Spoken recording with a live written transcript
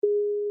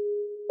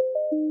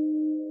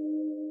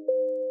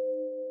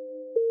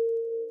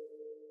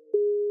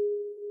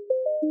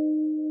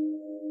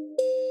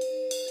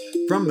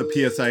From the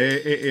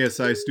PSIA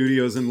ASI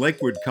studios in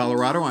Lakewood,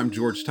 Colorado, I'm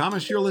George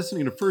Thomas. You're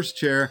listening to First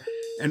Chair,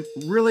 and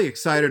really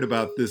excited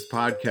about this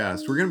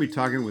podcast. We're going to be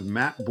talking with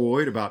Matt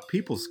Boyd about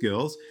people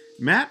skills.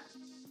 Matt,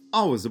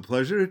 always a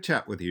pleasure to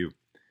chat with you.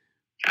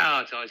 Oh,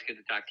 it's always good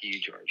to talk to you,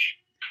 George.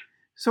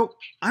 So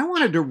I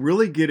wanted to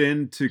really get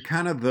into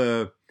kind of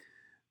the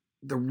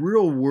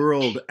real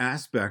world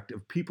aspect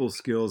of people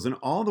skills and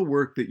all the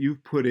work that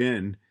you've put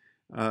in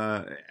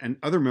and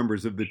other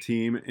members of the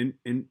team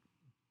in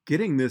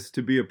getting this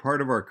to be a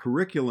part of our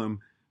curriculum,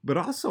 but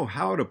also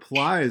how it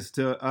applies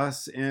to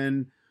us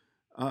in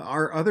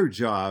our other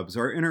jobs,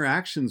 our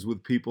interactions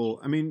with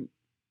people. I mean,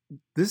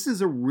 this is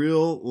a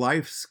real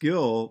life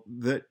skill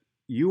that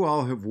you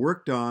all have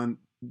worked on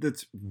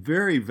that's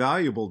very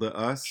valuable to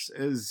us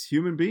as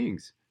human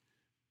beings.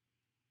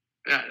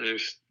 Yeah,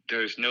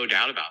 there's no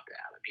doubt about that.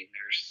 I mean,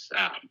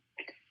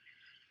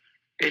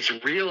 it's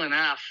real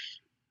enough.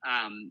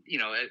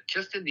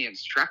 Just in the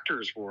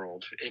instructor's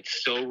world,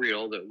 it's so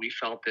real that we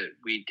felt that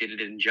we did it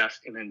an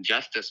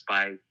injustice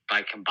by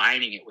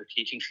combining it with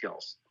teaching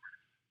skills.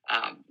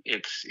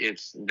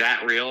 It's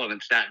that real and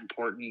it's that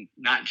important,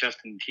 not just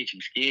in teaching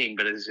skiing,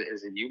 but as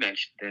you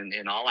mentioned,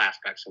 in all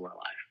aspects of our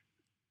life.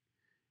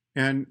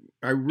 And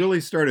I really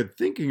started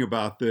thinking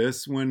about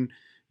this when,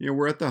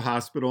 we're at the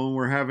hospital and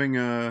we're having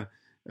a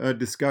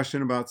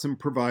discussion about some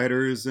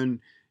providers, and,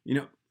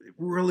 it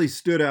really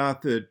stood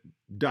out that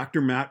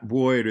Dr. Matt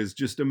Boyd is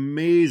just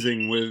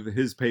amazing with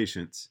his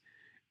patients.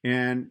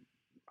 And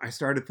I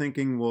started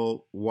thinking,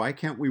 well, why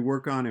can't we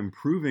work on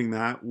improving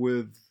that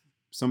with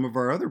some of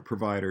our other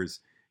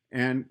providers?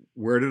 And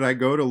where did I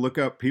go to look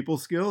up people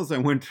skills? I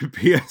went to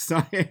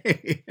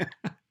PSIA.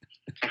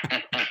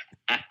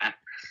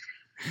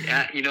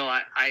 Yeah,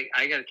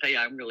 I got to tell you,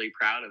 I'm really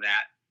proud of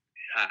that.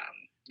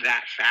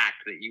 That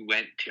fact that you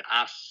went to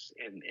us,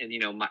 and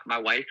my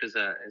wife is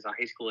a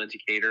high school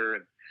educator,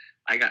 and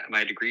I got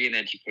my degree in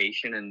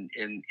education, and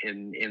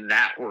in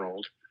that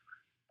world,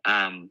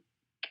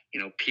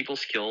 people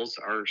skills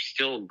are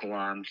still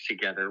glommed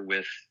together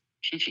with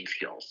teaching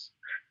skills,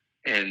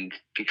 and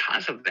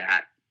because of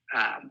that,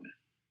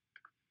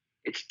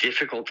 it's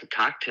difficult to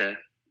talk to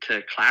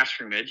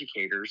classroom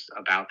educators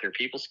about their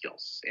people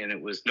skills, and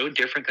it was no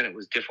different than it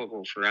was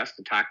difficult for us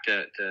to talk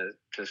to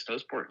snow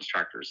sport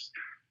instructors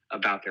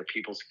about their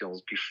people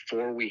skills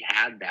before we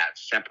had that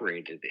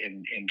separated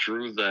and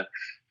drew the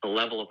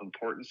level of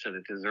importance that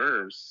it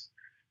deserves.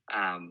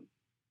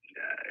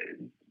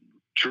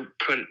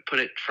 Put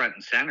it front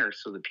and center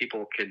so that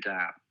people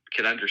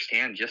could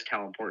understand just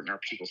how important our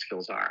people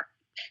skills are.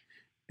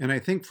 And I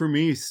think for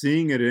me,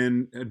 seeing it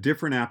in a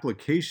different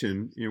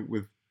application,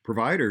 with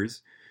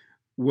providers,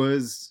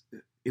 was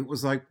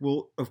like,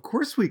 well, of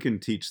course we can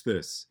teach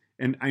this.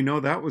 And I know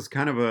that was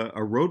kind of a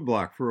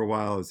roadblock for a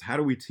while, is how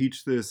do we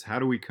teach this? How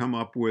do we come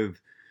up with,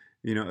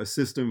 a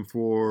system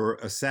for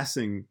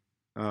assessing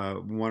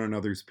one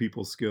another's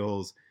people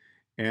skills?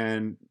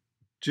 And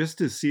just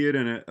to see it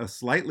in a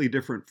slightly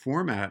different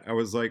format, I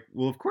was like,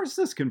 well, of course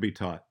this can be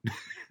taught.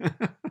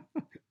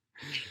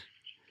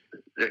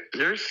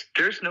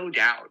 There's no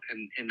doubt.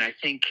 And I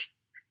think,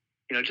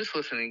 just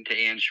listening to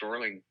Anne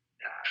Shorling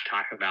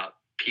talk about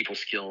people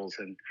skills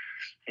and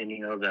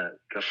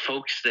the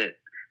folks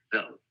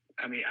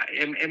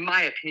in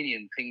my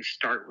opinion, things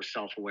start with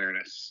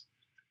self-awareness,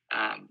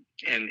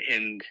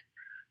 and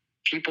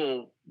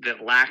people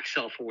that lack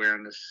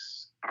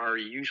self-awareness are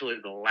usually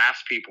the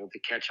last people to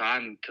catch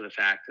on to the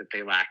fact that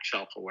they lack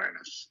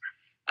self-awareness.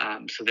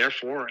 So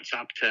therefore, it's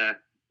up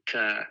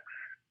to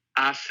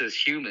us as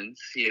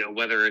humans,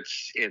 whether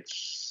it's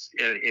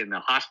in the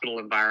hospital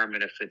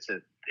environment, if it's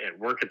at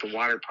work at the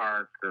water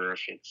park, or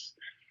if it's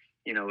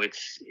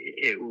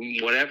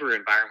whatever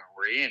environment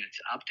we're in, it's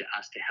up to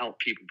us to help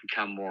people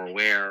become more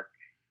aware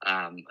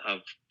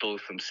of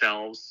both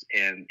themselves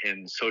and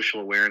social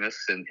awareness,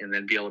 and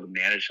then be able to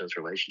manage those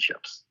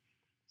relationships.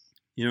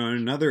 In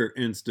another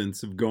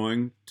instance of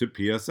going to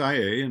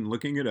PSIA and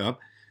looking it up,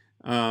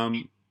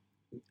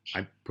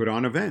 I put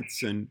on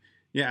events, and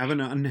I have an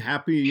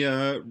unhappy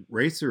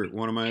racer at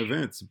one of my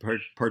events, a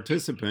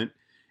participant,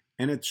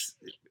 and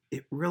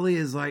it really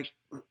is like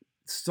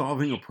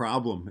solving a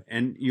problem,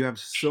 and you have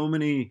so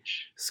many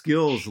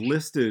skills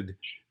listed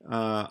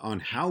on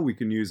how we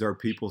can use our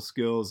people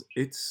skills.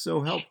 It's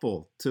so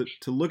helpful to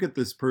look at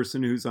this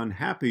person who's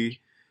unhappy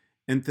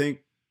and think,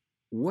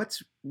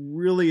 what's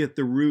really at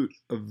the root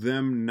of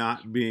them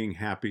not being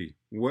happy?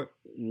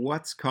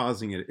 What's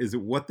causing it? Is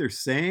it what they're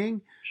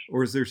saying,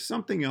 or is there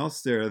something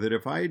else there that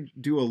if I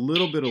do a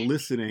little bit of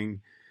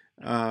listening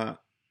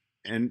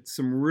and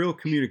some real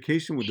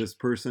communication with this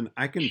person,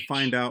 I can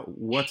find out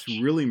what's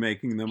really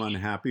making them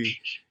unhappy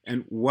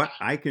and what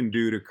I can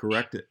do to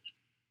correct it?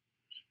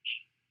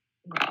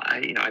 Well,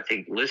 I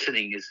think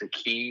listening is the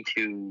key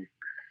to,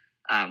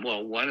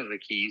 one of the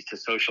keys to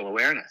social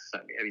awareness.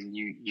 I mean,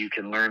 you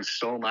can learn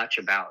so much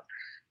about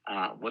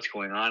what's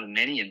going on in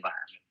any environment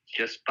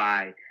just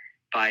by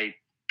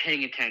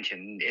paying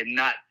attention, and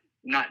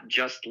not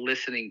just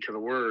listening to the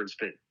words,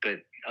 but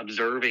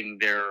observing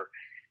their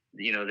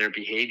their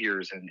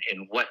behaviors and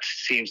what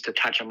seems to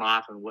touch them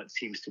off and what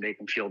seems to make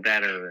them feel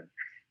better.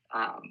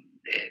 And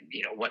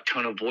what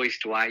tone of voice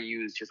do I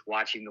use, just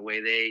watching the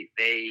way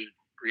they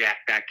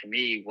react back to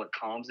me, what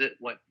calms it,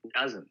 what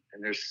doesn't.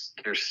 And there's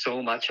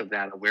so much of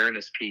that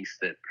awareness piece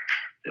that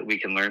we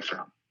can learn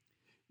from.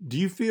 Do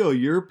you feel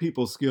your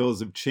people skills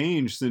have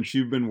changed since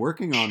you've been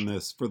working on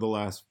this for the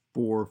last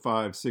 4,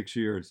 5, 6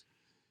 years?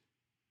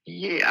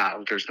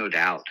 Yeah, there's no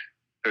doubt.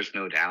 There's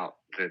no doubt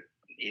that,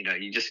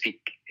 you just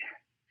speak.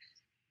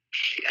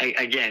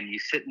 Again, you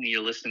sit and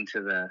you listen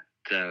to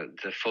the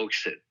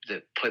folks that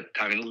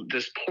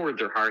just poured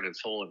their heart and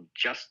soul in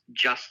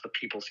just the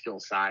people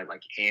skill side,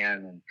 like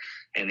Ann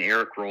and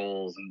Eric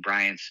Rolls and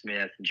Brian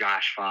Smith and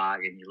Josh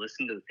Fogg, and you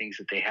listen to the things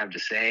that they have to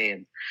say,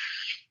 and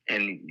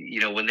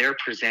when they're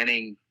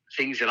presenting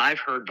things that I've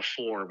heard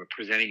before, but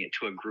presenting it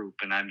to a group,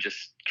 and I'm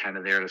just kind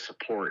of there to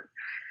support,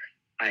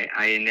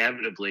 I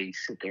inevitably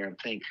sit there and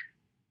think,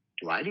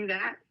 do I do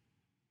that?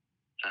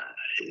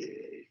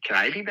 Can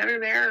I be better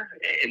there?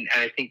 And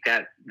I think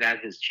that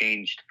has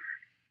changed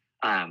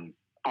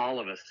all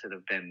of us that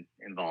have been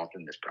involved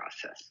in this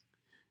process.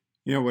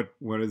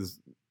 What has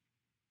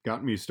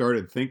got me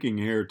started thinking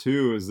here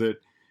too is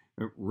that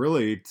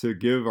really to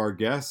give our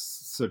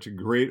guests such a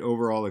great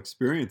overall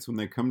experience when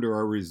they come to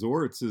our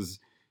resorts is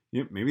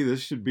maybe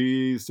this should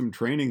be some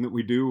training that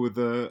we do with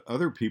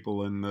other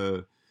people in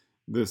the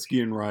ski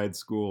and ride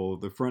school,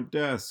 the front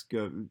desk,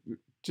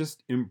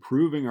 just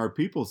improving our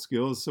people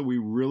skills so we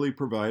really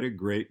provide a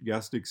great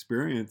guest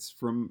experience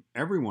from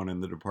everyone in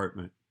the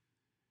department.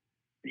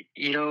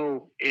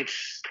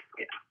 It's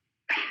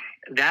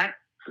that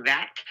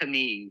to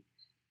me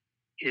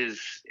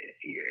is,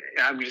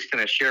 I'm just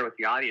going to share with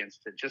the audience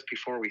that just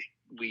before we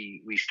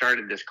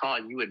started this call,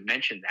 you had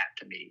mentioned that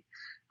to me.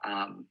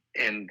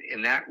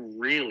 And that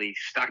really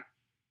stuck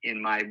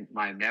in my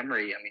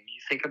memory. I mean,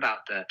 you think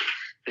about the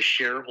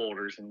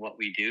shareholders and what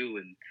we do,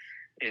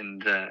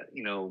 and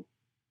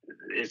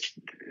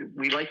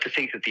we like to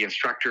think that the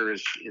instructor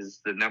is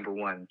the number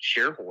one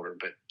shareholder,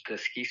 but the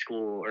ski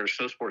school or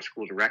snow sports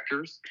school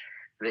directors,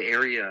 the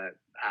area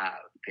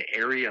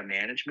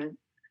management,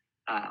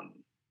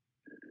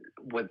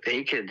 what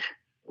they could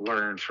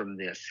learn from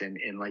this,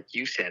 and like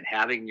you said,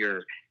 having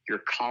your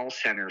call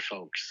center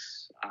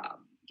folks,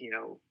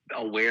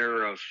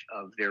 aware of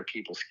their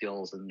people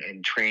skills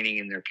and training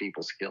in their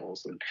people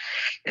skills,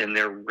 and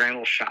their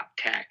rental shop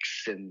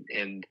techs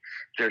and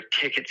their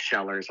ticket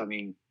sellers. I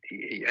mean,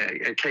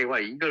 I tell you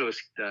what, you go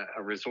to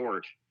a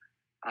resort,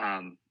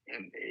 and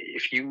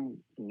if you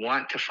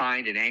want to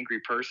find an angry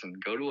person,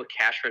 go to a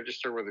cash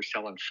register where they're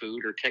selling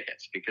food or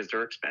tickets, because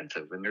they're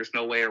expensive and there's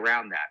no way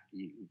around that.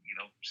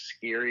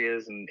 Ski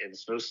areas and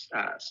snow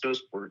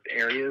sport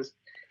areas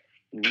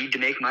need to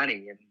make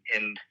money,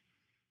 and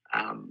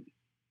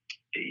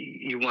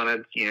you want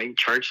to, you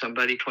charge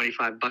somebody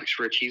 $25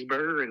 for a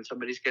cheeseburger, and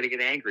somebody's going to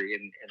get angry,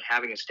 and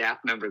having a staff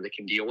member that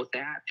can deal with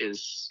that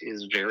is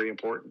very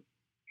important.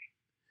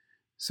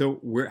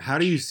 So how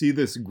do you see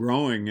this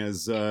growing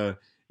as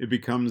it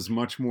becomes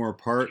much more a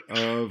part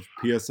of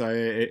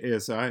PSIA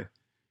ASI?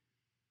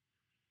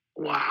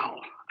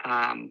 Wow.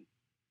 I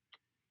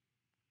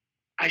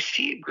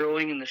see it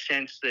growing in the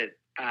sense that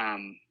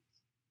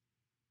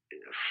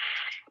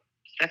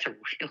that's a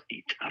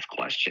really tough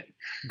question.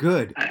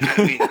 Good.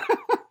 I mean,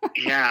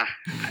 yeah.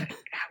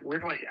 Where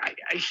do I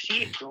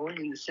see it growing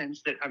in the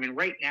sense that, I mean,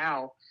 right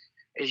now,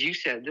 as you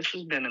said, this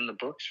has been in the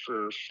books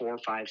for 4,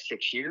 5,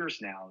 6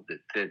 years now,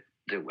 that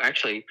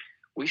actually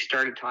we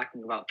started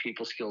talking about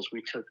people skills.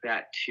 We took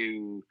that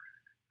to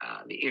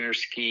the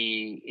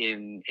Interski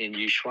in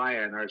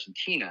Ushuaia in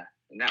Argentina,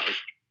 and that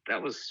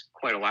was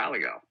quite a while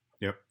ago.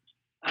 Yep.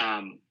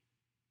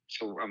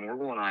 So we're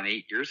going on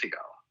 8 years ago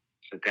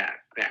that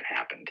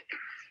happened.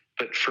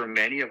 But for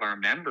many of our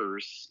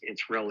members,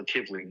 it's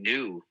relatively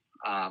new.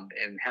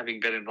 And having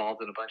been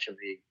involved in a bunch of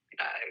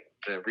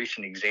the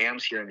recent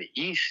exams here in the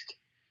East,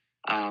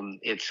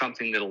 it's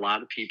something that a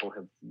lot of people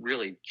have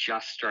really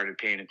just started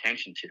paying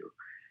attention to.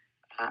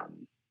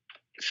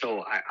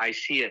 So I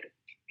see it,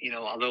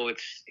 although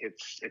it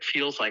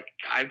feels like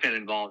I've been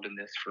involved in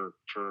this for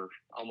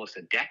almost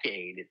a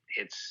decade.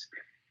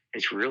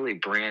 It's really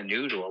brand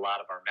new to a lot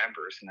of our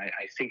members, and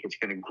I think it's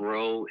going to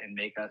grow and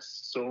make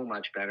us so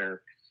much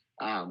better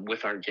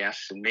with our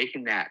guests, and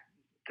making that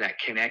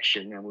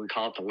connection, and we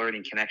call it the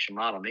learning connection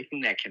model,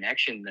 making that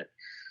connection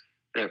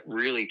that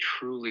really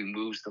truly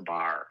moves the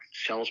bar,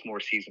 sells more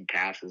season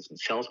passes, and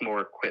sells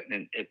more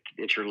equipment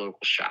at your local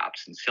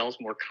shops, and sells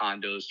more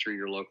condos through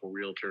your local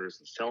realtors,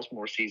 and sells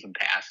more season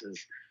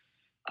passes.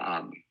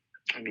 I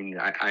mean,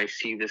 I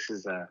see this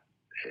as a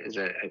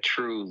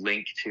true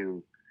link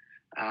to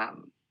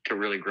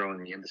really grow in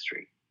the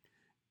industry.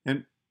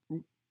 And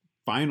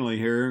finally,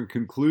 here in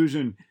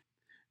conclusion,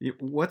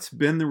 what's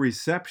been the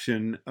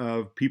reception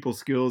of people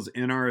skills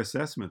in our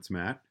assessments,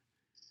 Matt?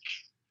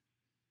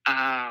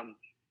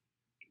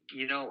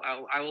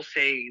 I will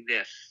say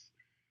this: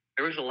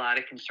 there was a lot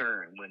of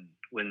concern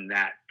when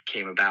that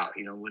came about.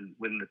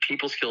 When the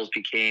people skills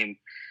became,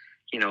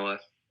 a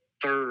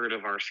third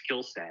of our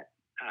skill set.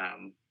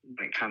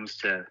 when it comes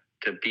to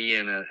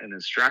being an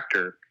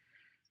instructor,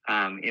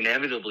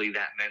 inevitably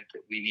that meant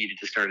that we needed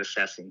to start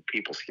assessing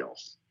people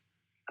skills.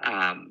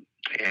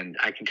 And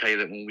I can tell you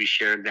that when we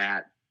shared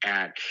that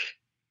at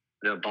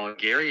the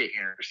Bulgaria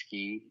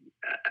Interski,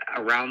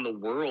 around the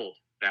world,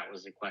 that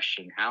was the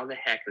question: how the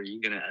heck are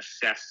you going to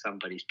assess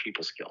somebody's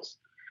people skills?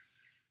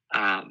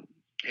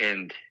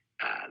 And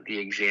the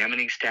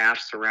examining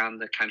staffs around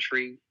the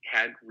country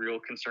had real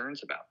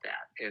concerns about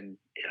that. And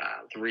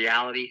the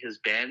reality has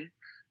been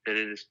that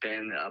it has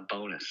been a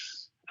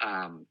bonus.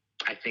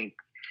 I think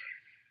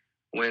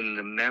when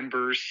the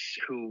members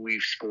who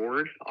we've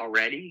scored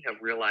already have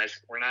realized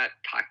we're not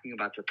talking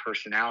about their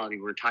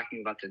personality, we're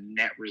talking about the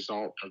net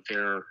result of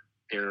their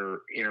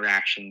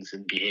interactions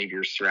and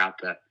behaviors throughout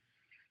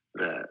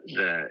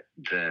the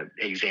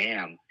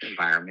exam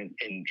environment,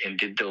 and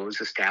did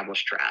those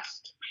establish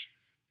trust?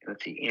 And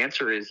if the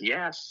answer is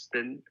yes,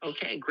 then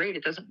okay, great.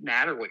 It doesn't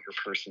matter what your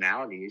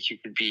personality is. You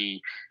could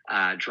be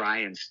dry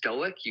and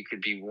stoic. You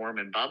could be warm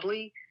and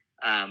bubbly.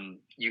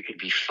 You could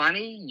be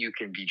funny. You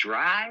can be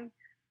dry.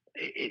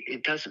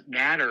 It doesn't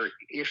matter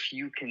if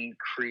you can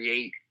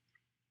create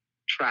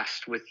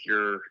trust with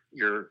your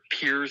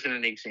peers in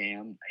an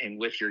exam, and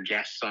with your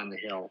guests on the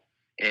Hill,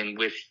 and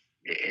with,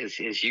 as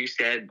you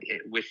said,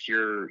 with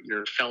your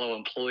fellow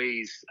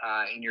employees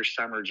in your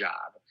summer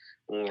job,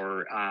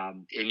 or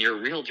in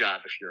your real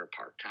job if you're a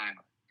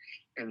part-timer.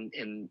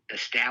 And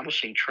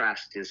establishing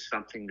trust is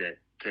something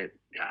that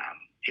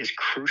is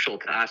crucial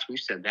to us. We've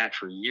said that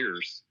for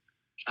years,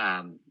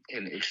 and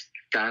it's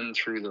done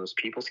through those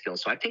people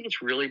skills. So I think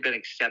it's really been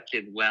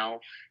accepted well.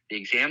 The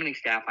examining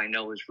staff, I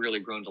know, has really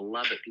grown to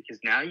love it, because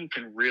now you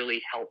can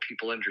really help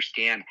people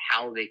understand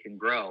how they can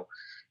grow,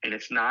 and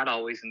it's not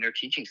always in their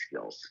teaching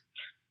skills.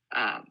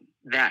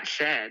 That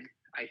said,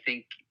 I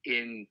think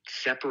in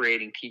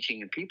separating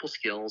teaching and people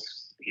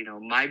skills,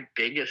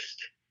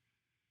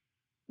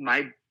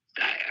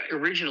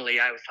 originally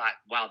I thought,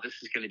 wow,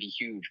 this is going to be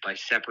huge by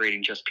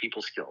separating just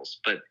people skills.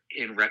 But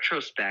in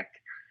retrospect,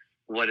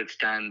 what it's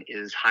done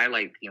is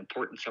highlight the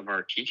importance of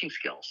our teaching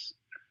skills.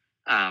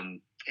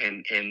 And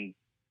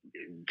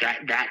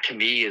that to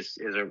me is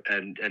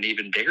an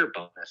even bigger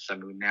bonus. I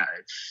mean, now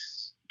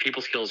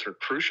people skills are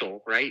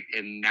crucial, right?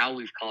 And now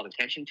we've called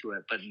attention to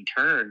it, but in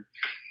turn,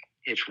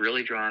 it's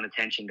really drawn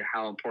attention to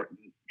how important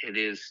it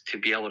is to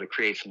be able to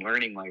create some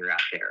learning while you're out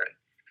there.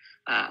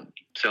 I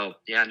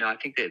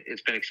think that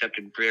it's been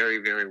accepted very,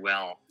 very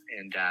well.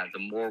 And the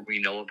more we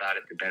know about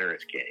it, the better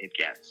it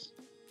gets.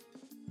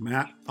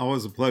 Matt,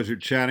 always a pleasure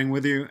chatting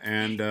with you,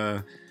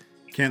 and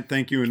can't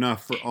thank you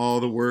enough for all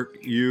the work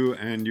you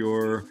and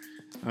your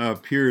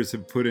peers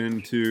have put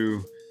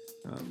into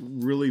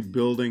really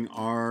building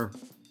our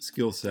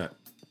skill set.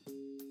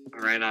 All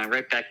right,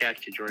 right back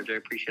at you, George. I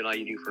appreciate all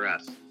you do for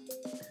us.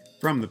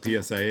 From the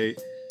PSIA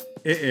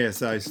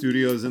AASI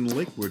studios in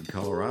Lakewood,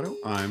 Colorado,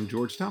 I'm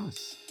George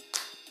Thomas.